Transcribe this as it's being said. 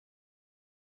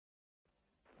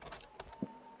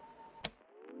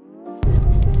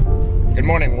Good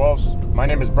morning, wolves. My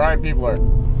name is Brian Peebler.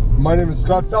 My name is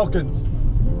Scott Falcons.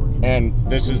 And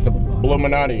this is the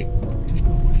Bluminati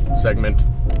segment.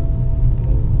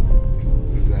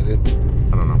 Is that it?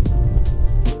 I don't know.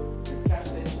 This is Cash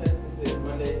Sanchez, and today is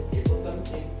Monday, April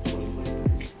 17th, 2023.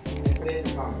 And today is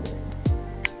the comic day.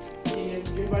 Seniors,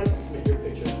 you're invited to submit your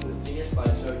pictures for the senior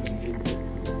slideshow using the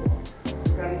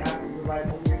Friendly app will provide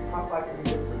only your top 5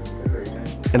 images for consideration.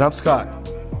 And I'm Scott.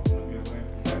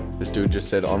 This dude just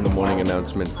said on the morning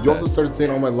announcements. You also started saying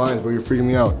all my lines, but you're freaking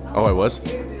me out. Oh, I was?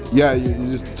 Yeah, you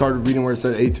just started reading where it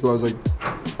said A2. I was like,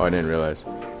 Oh, I didn't realize.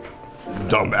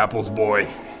 dumb apples boy.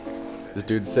 This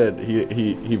dude said,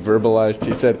 he verbalized,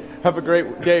 he said, have a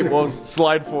great day, wolves,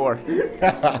 slide 4.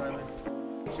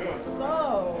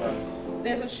 So,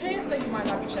 there's a chance that you might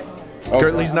not be checking.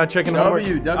 Gertley's not checking homework.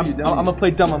 I'm gonna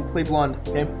play dumb, I'm gonna play blonde.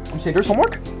 Okay? You say there's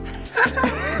homework?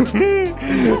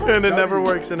 And it never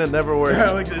works, and it never works.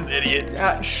 Look at this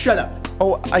idiot. Shut up.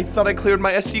 Oh, I thought I cleared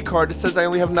my SD card. It says I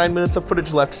only have 9 minutes of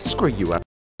footage left. Screw you out.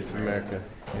 It's America,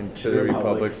 and to the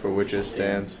republic for which it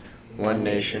stands, one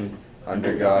nation,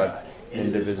 under God,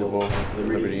 indivisible, with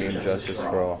liberty and justice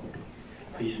for all.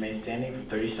 Please remain standing for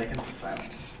 30 seconds of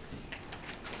silence.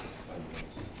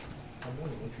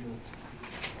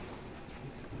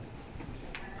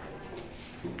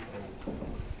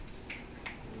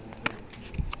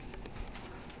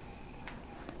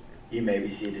 You may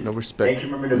be seated. No respect. Thank you.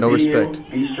 Remember to No be you,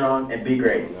 respect. be strong, and be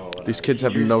great. These kids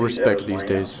have no respect these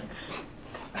days.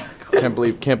 Can't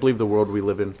believe the world we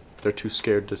live in. They're too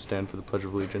scared to stand for the Pledge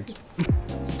of Allegiance.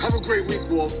 Have a great week,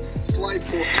 wolves. Slide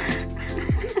 4.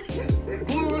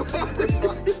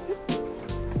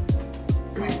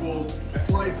 Week, wolves.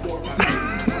 Slide 4.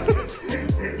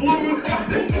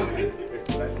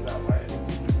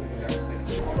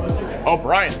 Oh,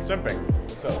 Brian, simping.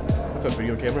 What's up? What's up,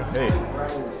 video camera? Hey.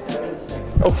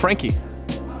 Oh, Frankie.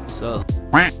 So.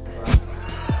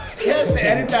 He has to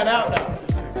edit that out now.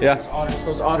 Yeah.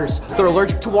 Those otters, they're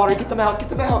allergic to water. Get them out, get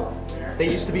them out. They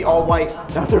used to be all white,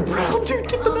 now they're brown. Dude,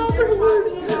 get them out, they're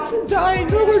allergic. They're dying,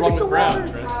 they're allergic to water.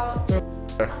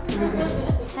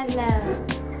 Hello.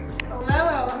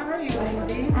 Hello, how are you,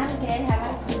 Lindsay? I'm good. How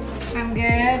about you? I'm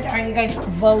good. Are you guys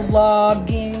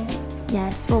vlogging?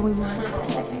 Yes, what we want.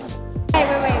 Hey,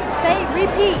 wait. Say,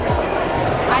 repeat.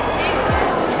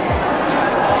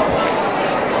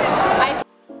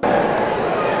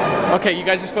 Okay, you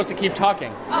guys are supposed to keep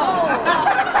talking.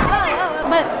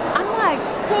 But I'm like,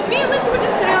 Well, me and Lindsay were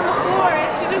just sitting on the floor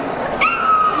and she just...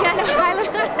 yeah, no,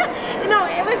 no,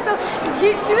 it was so,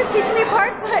 she was teaching me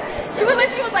parts, but she was like,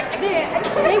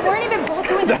 they weren't even both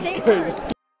doing the same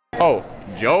part. Oh,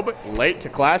 Job, late to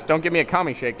class? Don't give me a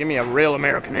commie shake. Give me a real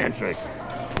American handshake.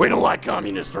 We don't like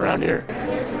communists around here.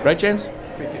 Right, James?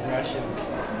 Freaking Russians.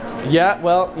 Yeah,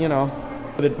 well, you know.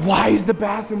 Why is the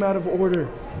bathroom out of order?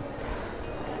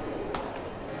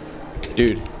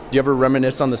 Dude, do you ever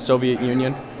reminisce on the Soviet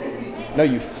Union? No,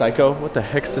 you psycho. What the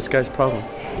heck's this guy's problem?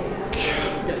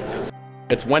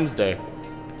 It's Wednesday.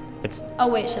 It's... Oh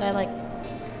wait, should I like?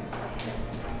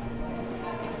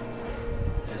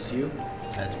 That's you?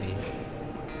 That's me.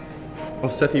 Oh,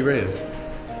 Sethi Reyes.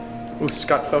 Oh,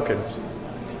 Scott Falcons.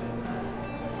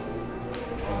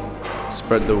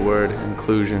 Spread the word.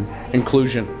 Inclusion.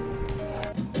 Inclusion.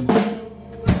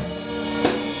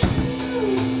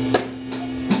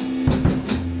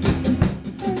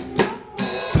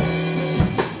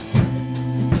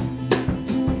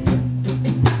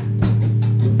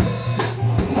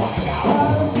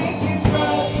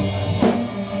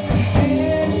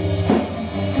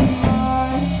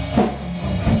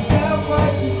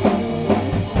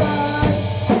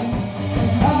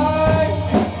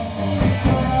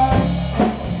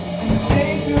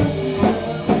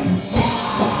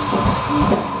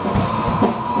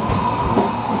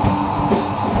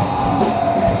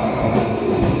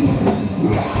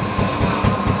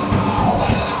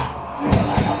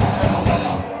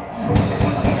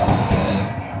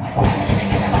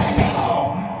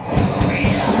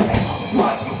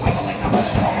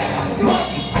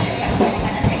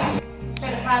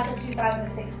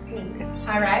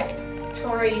 Alright,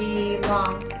 Tori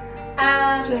Long.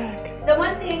 The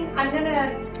one thing I'm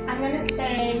gonna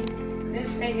say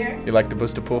this right here. You like the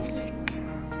booster pool?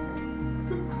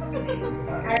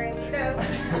 Alright, so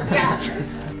yeah.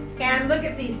 And look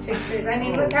at these pictures. I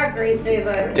mean, look how great they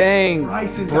look. Dang,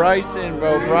 Bryson,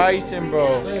 bro. But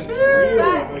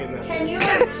can you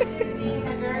imagine being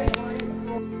a very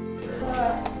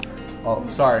Oh,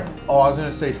 sorry. Oh, I was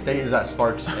gonna say state is at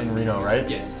Sparks in Reno, right?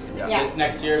 Yes. Yeah. This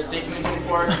next year, state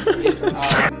 2024 is.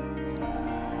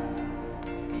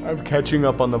 I'm catching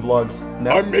up on the vlogs.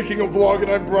 I'm making a vlog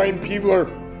and I'm Brian Peebler.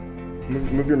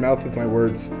 Move your mouth with my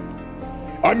words.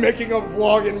 I'm making a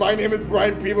vlog and my name is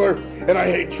Brian Peeler and I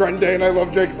hate Trend Day and I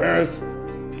love Jake Ferris.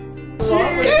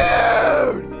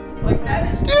 Dude!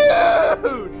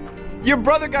 Dude! Your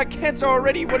brother got cancer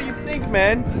already. What do you think,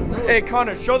 man? Hey,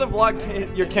 Connor, show the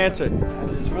vlog your cancer.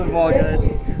 This is for the vlog, guys.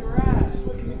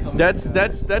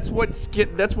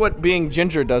 That's what being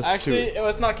ginger does Actually, too. it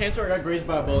was not cancer. I got grazed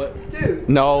by a bullet. Dude.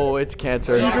 No, it's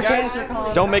cancer.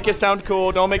 Don't make it sound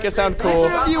cool. Don't make it sound cool.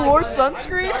 You wore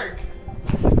sunscreen?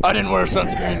 I didn't wear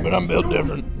sunscreen, but I'm built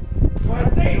different.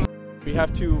 We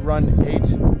have to run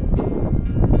 800s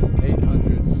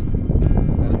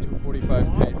at a 245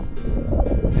 pace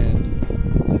and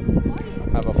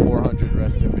have a 400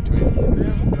 rest in between.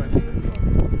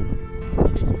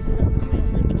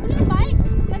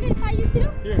 Can I fight you too?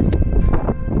 Here.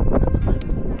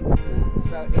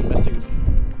 Domestic.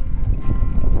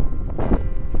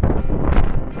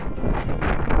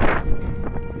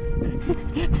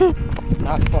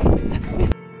 Not fun.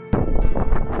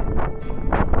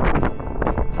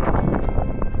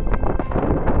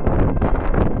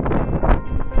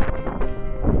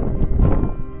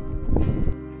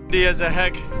 As a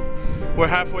heck. We're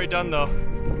halfway done though.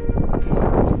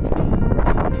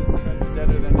 It's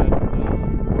deader than that.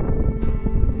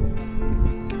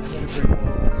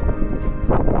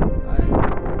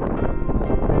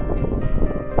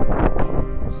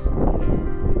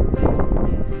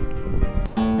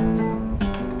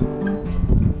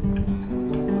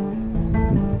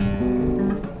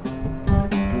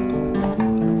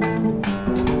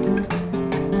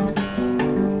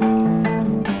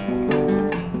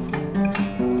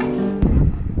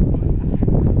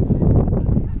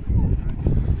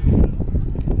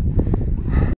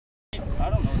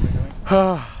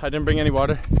 I didn't bring any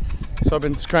water, so I've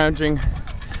been scrounging.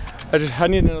 I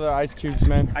need another ice cubes,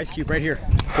 man. Ice cube right here.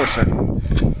 Of course, sir.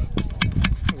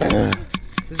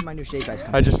 This is my new shake ice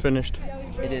company. I just finished.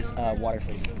 It is water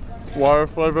flavored. Water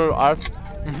flavored ice.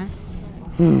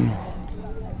 Mm-hmm.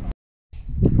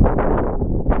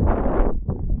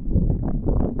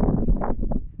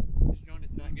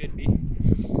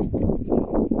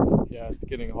 Yeah, it's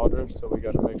getting hotter, so we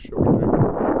gotta make sure we drink.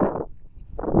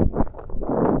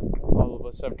 All of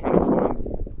us have kind of fallen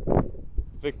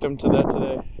victim to that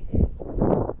today.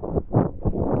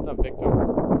 Not victim.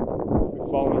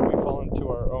 We've fallen to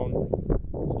our own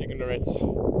ignorance.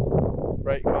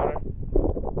 Right, Connor?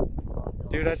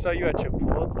 Dude, I saw you at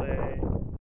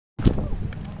Chipotle.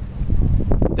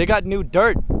 They got new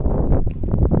dirt.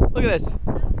 Look at this.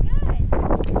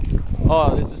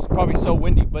 Oh, this is probably so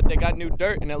windy, but they got new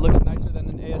dirt and it looks nicer than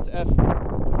an ASF.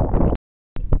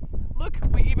 Look,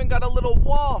 we even got a little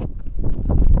wall.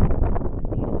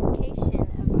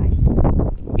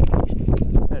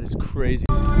 That is crazy.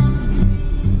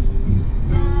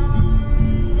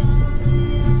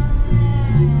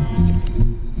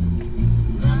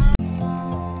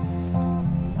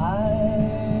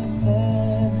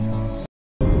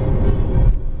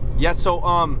 Yeah, so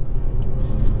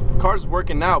car's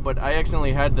working now, but I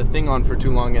accidentally had the thing on for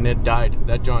too long and it died.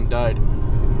 That John died.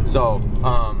 So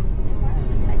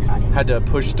had to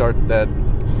push start that.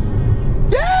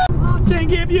 Yeah! Can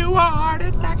give you a heart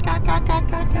attack.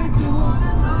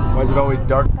 Why is it always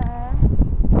dark?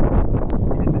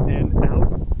 In and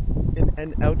out.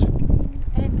 And out.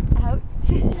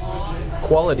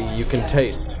 Quality you can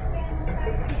taste.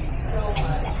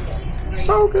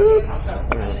 So good.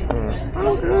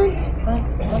 So good.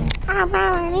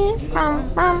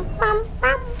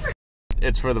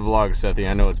 It's for the vlog, Sethi.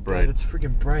 I know it's bright. It's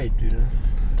freaking bright, dude.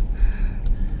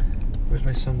 Where's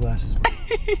my sunglasses?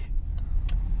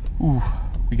 Ooh,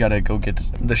 we gotta go get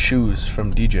the shoes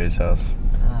from DJ's house.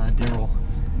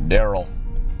 Daryl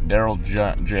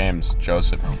James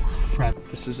Joseph. Oh crap!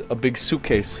 This is a big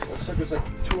suitcase. It's like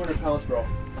 200 pounds, bro.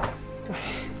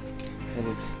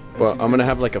 Well, I'm gonna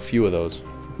have like a few of those.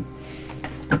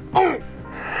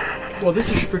 Well, this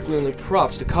is strictly only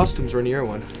props. The costumes are in the air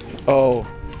one. Oh.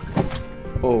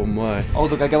 Oh my. Oh,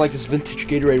 look, I got like this vintage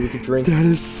Gatorade we could drink. That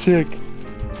is sick.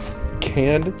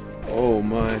 Canned? Oh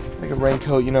my. Like a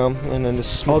raincoat, you know, and then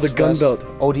this. Oh, the gun belt.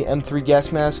 Oh, the M3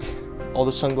 gas mask. All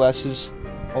the sunglasses.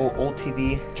 Oh, old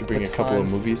TV. Did you bring a couple of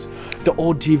movies? The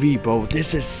old TV, bro.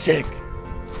 This is sick.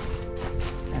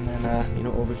 And then, you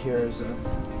know, over here is.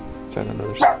 Is that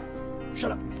another?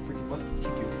 Shut up. Freaking what?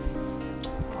 Keep you.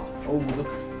 Oh, look.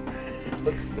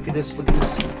 Look at this. Look at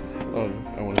this. Oh,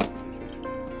 I want to.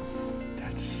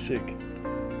 That's sick.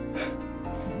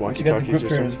 What you got the grip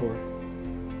trainers for?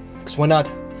 Because why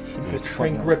not? It's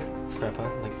train grip. Crap,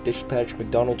 huh? Like Dispatch,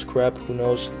 McDonald's crap, who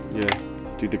knows? Yeah.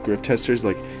 Dude, the grip testers,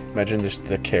 like, imagine just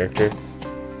the character.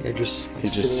 Yeah,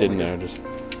 he's just sitting there, just.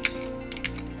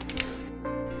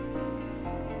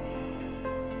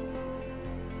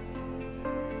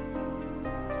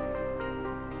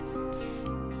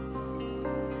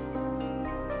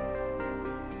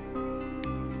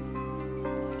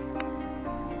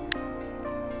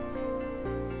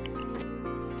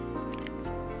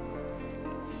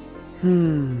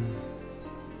 Well,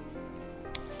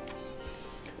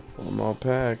 I'm all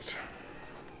packed.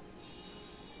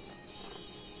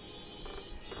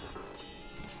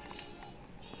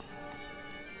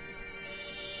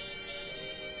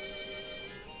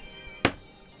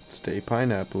 Stay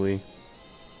pineapple-y.